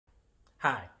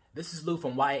Hi, this is Lou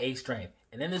from YAstrength,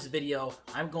 and in this video,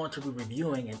 I'm going to be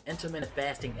reviewing an intermittent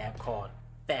fasting app called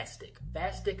Fastic.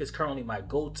 Fastic is currently my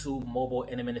go-to mobile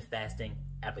intermittent fasting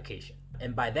application.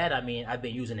 And by that I mean I've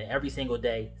been using it every single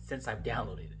day since I've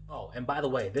downloaded it. Oh, and by the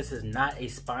way, this is not a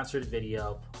sponsored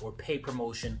video or paid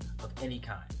promotion of any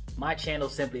kind. My channel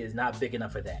simply is not big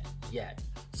enough for that yet.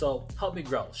 So help me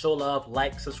grow, show love,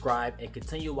 like, subscribe, and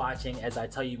continue watching as I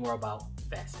tell you more about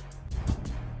fasting.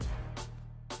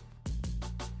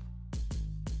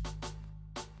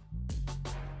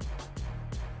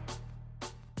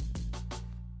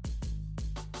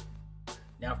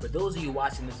 Now, for those of you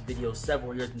watching this video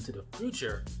several years into the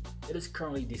future, it is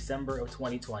currently December of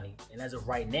 2020, and as of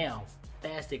right now,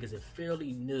 Fastic is a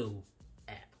fairly new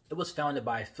app. It was founded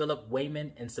by Philip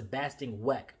Wayman and Sebastian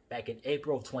Weck back in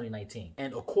April of 2019.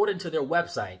 And according to their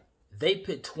website, they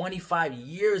put 25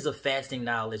 years of fasting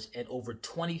knowledge and over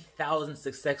 20,000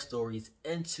 success stories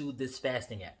into this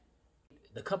fasting app.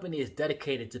 The company is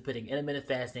dedicated to putting intermittent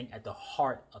fasting at the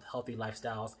heart of healthy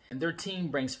lifestyles, and their team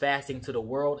brings fasting to the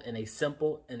world in a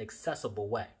simple and accessible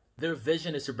way. Their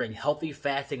vision is to bring healthy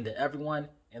fasting to everyone,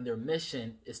 and their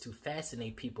mission is to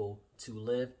fascinate people to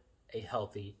live a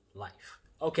healthy life.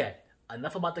 Okay,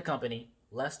 enough about the company.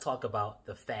 Let's talk about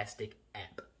the Fastic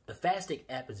app. The Fastic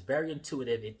app is very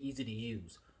intuitive and easy to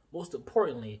use. Most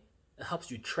importantly, it helps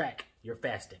you track your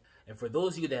fasting. And for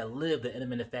those of you that live the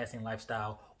intermittent fasting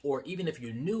lifestyle, or even if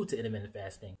you're new to intermittent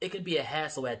fasting, it can be a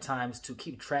hassle at times to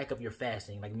keep track of your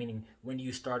fasting, like meaning when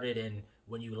you started and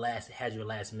when you last had your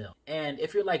last meal. And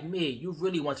if you're like me, you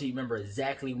really want to remember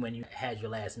exactly when you had your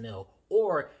last meal,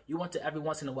 or you want to every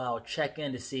once in a while check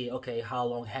in to see, okay, how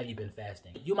long have you been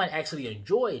fasting? You might actually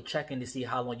enjoy checking to see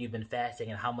how long you've been fasting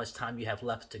and how much time you have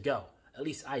left to go. At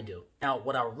least I do. Now,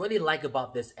 what I really like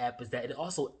about this app is that it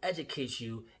also educates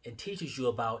you and teaches you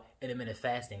about intermittent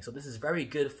fasting. So this is very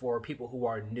good for people who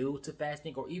are new to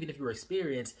fasting, or even if you're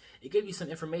experienced, it gives you some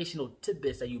informational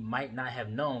tidbits that you might not have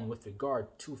known with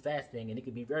regard to fasting, and it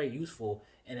can be very useful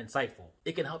and insightful.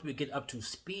 It can help you get up to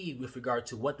speed with regard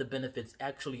to what the benefits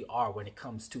actually are when it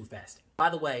comes to fasting. By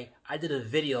the way, I did a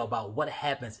video about what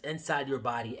happens inside your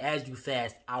body as you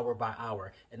fast hour by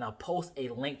hour, and I'll post a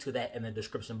link to that in the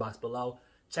description box below.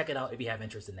 Check it out if you have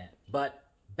interest in that. But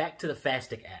back to the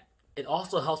Fastic app. It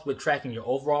also helps with tracking your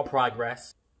overall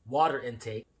progress, water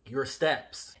intake, your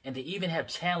steps, and they even have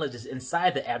challenges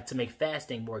inside the app to make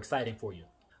fasting more exciting for you.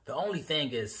 The only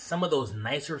thing is, some of those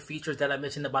nicer features that I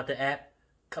mentioned about the app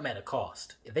come at a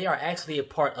cost. They are actually a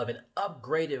part of an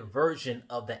upgraded version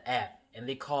of the app, and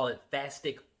they call it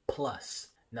Fastic Plus.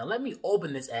 Now let me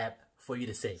open this app for you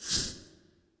to see.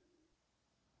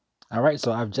 All right,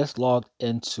 so I've just logged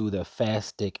into the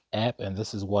Fastic app, and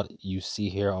this is what you see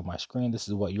here on my screen. This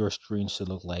is what your screen should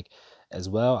look like as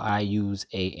well. I use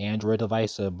a Android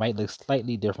device, so it might look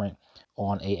slightly different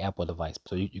on a Apple device.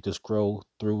 So you can scroll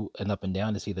through and up and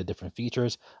down to see the different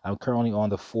features. I'm currently on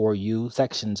the For You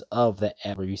sections of the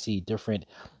app, where you see different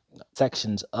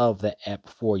sections of the app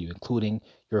for you, including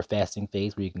your fasting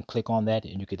phase, where you can click on that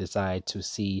and you can decide to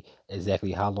see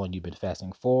exactly how long you've been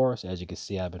fasting for. So as you can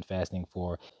see, I've been fasting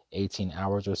for 18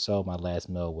 hours or so. My last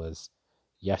meal was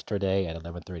yesterday at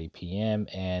 11:30 p.m.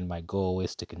 and my goal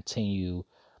is to continue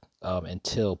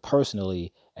until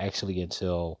probably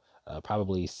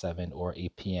 7 or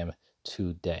 8 p.m.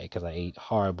 today, because I ate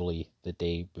horribly the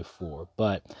day before.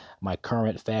 But my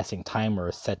current fasting timer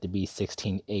is set to be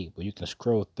 16:08, but you can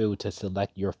scroll through to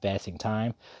select your fasting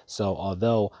time. So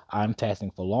although I'm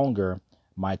fasting for longer,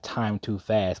 my time to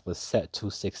fast was set to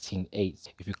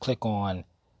 16:08. If you click on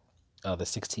the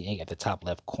 16:08 at the top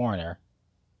left corner,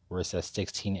 where it says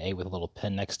 16:08 with a little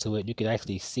pin next to it, you can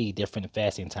actually see different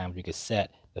fasting times you can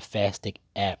set the Fastic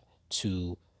app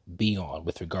to be on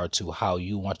with regard to how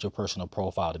you want your personal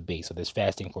profile to be. So there's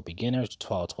fasting for beginners,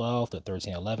 12:12 to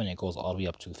 13:11. It goes all the way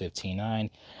up to 15:9.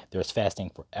 There's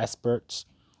fasting for experts,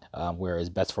 where it's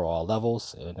best for all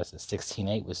levels. That's a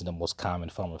 16:8, which is the most common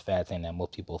form of fasting that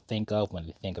most people think of when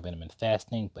they think of intermittent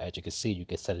fasting. But as you can see, you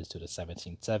can set it to the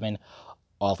 17:7.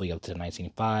 All the way up to the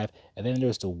 19.5, and then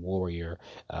there's the warrior,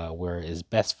 where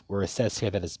it says here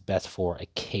that it's best for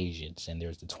occasions, and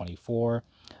there's the 24,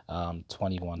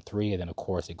 21.3, and then of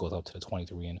course it goes up to the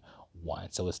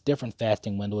 23.1. So it's different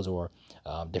fasting windows, or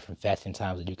different fasting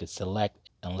times that you could select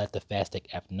and let the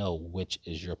Fastic app know which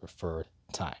is your preferred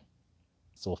time.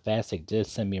 So Fastic did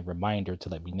send me a reminder to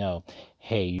let me know,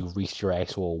 hey, you've reached your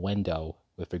actual window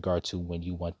with regard to when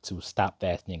you want to stop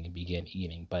fasting and begin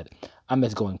eating, but I'm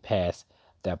just going past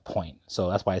that point. So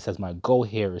that's why it says my goal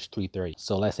here is 3:30.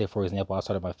 So let's say, for example, I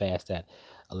started my fast at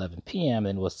 11 p.m.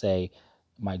 and we'll say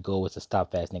my goal is to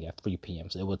stop fasting at 3 p.m.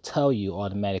 So it will tell you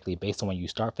automatically based on when you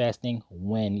start fasting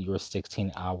when your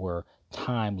 16-hour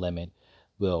time limit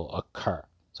will occur.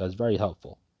 So it's very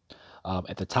helpful.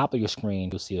 At the top of your screen,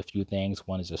 you'll see a few things.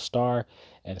 One is a star,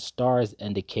 and stars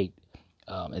indicate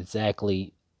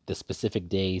exactly the specific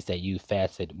days that you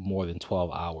fasted more than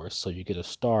 12 hours. So you get a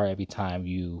star every time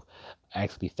you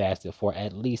actually fasted for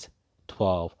at least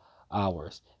 12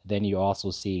 hours. Then you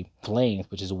also see flames,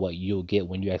 which is what you'll get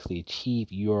when you actually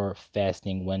achieve your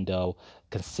fasting window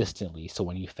consistently. So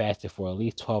when you fasted for at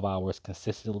least 12 hours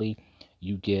consistently,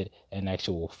 you get an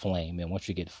actual flame. And once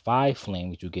you get 5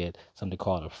 flames, you get something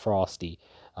called a Frosty.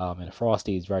 And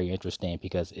Frosty is very interesting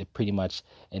because it pretty much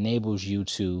enables you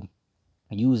to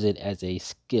use it as a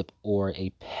skip or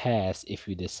a pass if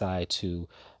you decide to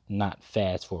not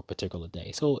fast for a particular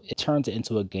day. So it turns it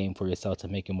into a game for yourself to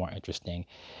make it more interesting,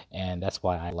 and that's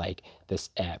why I like this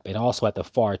app. And also at the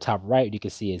far top right, you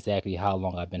can see exactly how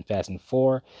long I've been fasting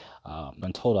for.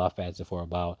 In total, I've fasted for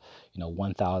about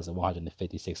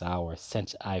 1,156 hours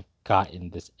since I've gotten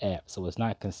this app. So it's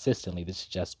not consistently, this is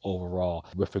just overall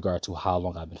with regard to how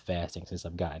long I've been fasting since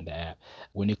I've gotten the app.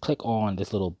 When you click on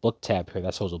this little book tab here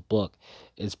that shows a book,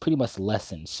 it's pretty much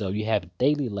lessons. So you have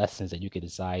daily lessons that you can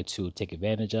decide to take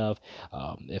advantage of.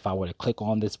 If I were to click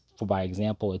on this for by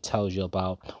example, it tells you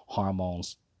about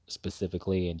hormones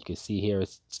specifically, and you can see here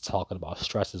it's talking about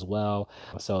stress as well.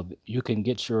 So you can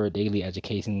get your daily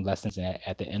education lessons, and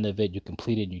at the end of it, you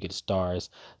complete it and you get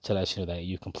stars to let you know that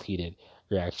you completed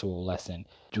your actual lesson.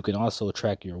 You can also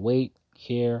track your weight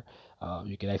here.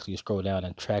 You can actually scroll down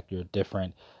and track your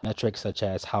different metrics, such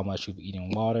as how much you've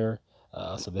eaten water.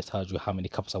 So this tells you how many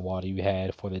cups of water you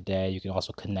had for the day. You can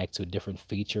also connect to different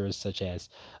features such as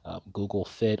Google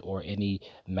Fit or any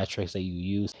metrics that you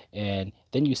use. And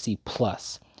then you see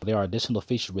Plus. There are additional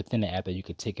features within the app that you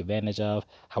can take advantage of.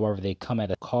 However, they come at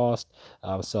a cost.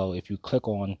 So if you click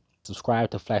on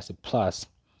subscribe to Fastic Plus,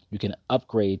 you can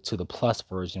upgrade to the Plus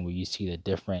version where you see the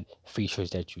different features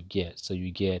that you get. So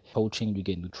you get coaching, you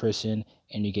get nutrition,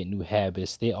 and you get new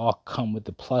habits. They all come with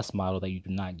the Plus model that you do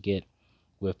not get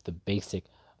with the basic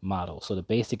model. So the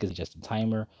basic is just a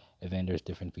timer, and then there's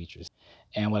different features.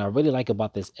 And what I really like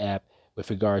about this app with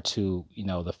regard to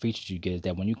the features you get is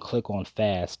that when you click on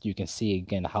fast, you can see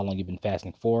again how long you've been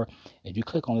fasting for. If you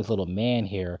click on this little man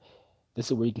here, this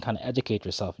is where you can kind of educate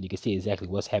yourself, and you can see exactly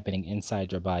what's happening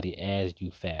inside your body as you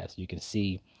fast. You can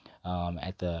see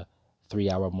at the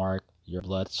 3-hour mark, your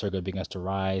blood sugar begins to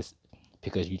rise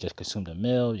because you just consumed a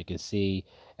meal. You can see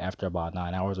after about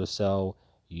 9 hours or so,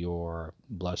 your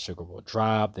blood sugar will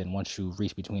drop. Then once you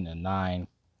reach between the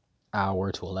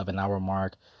 9-hour to 11-hour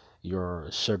mark, your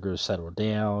sugars settle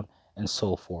down, and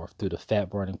so forth through the fat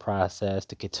burning process,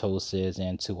 to ketosis,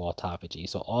 and to autophagy.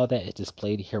 So all that is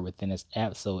displayed here within this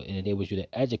app, so it enables you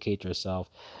to educate yourself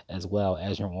as well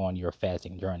as you're on your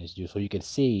fasting journey. So you can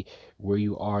see where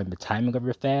you are in the timing of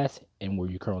your fast and where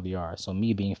you currently are. So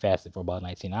me being fasted for about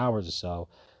 19 hours or so,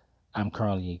 I'm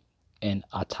currently in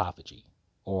autophagy,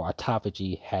 or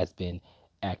autophagy has been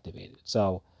activated.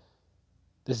 So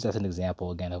this is just an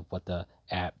example again of what the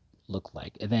app look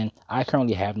like. And then I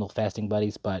currently have no fasting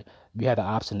buddies, but you have the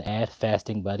option to add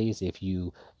fasting buddies if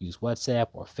you use WhatsApp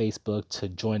or Facebook to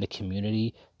join the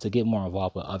community to get more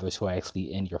involved with others who are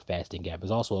actually in your fasting app.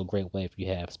 It's also a great way if you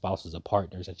have spouses or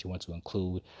partners that you want to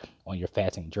include on your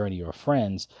fasting journey, or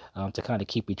friends, to kind of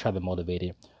keep each other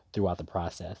motivated throughout the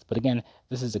process. But again,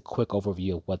 this is a quick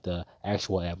overview of what the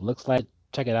actual app looks like.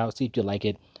 Check it out, see if you like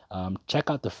it. Check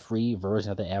out the free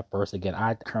version of the app first. Again,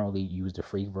 I currently use the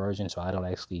free version, so I don't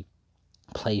actually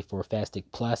play for Fastic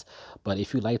Plus. But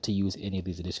if you like to use any of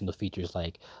these additional features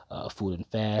like food and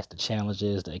fast, the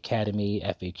challenges, the academy,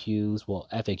 FAQs, well,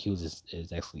 FAQs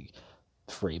is actually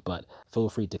free, but feel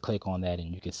free to click on that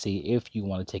and you can see if you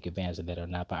want to take advantage of that or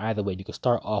not. But either way, you can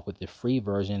start off with the free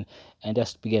version and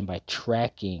just begin by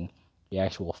tracking the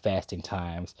actual fasting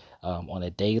times on a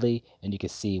daily, and you can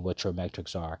see what your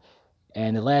metrics are.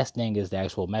 And the last thing is the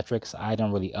actual metrics. I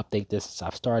don't really update this since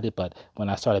I've started, but when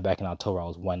I started back in October, I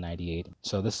was 198.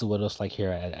 So this is what it looks like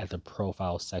here at the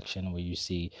profile section, where you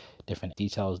see different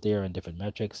details there and different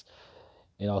metrics,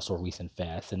 and also recent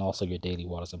fasts, and also your daily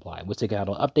water supply, which again I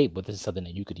don't update, but this is something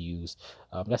that you could use.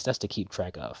 That's to keep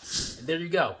track of. And there you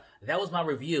go. That was my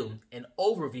review and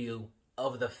overview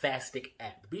of the Fastic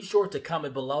app. Be sure to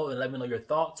comment below and let me know your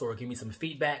thoughts, or give me some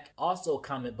feedback. Also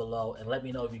comment below and let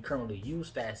me know if you currently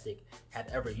use Fastic, have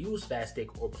ever used Fastic,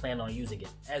 or plan on using it.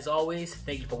 As always,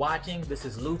 thank you for watching. This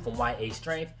is Lou from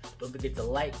YAstrength. Don't forget to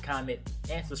like, comment,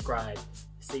 and subscribe.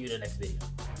 See you in the next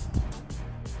video.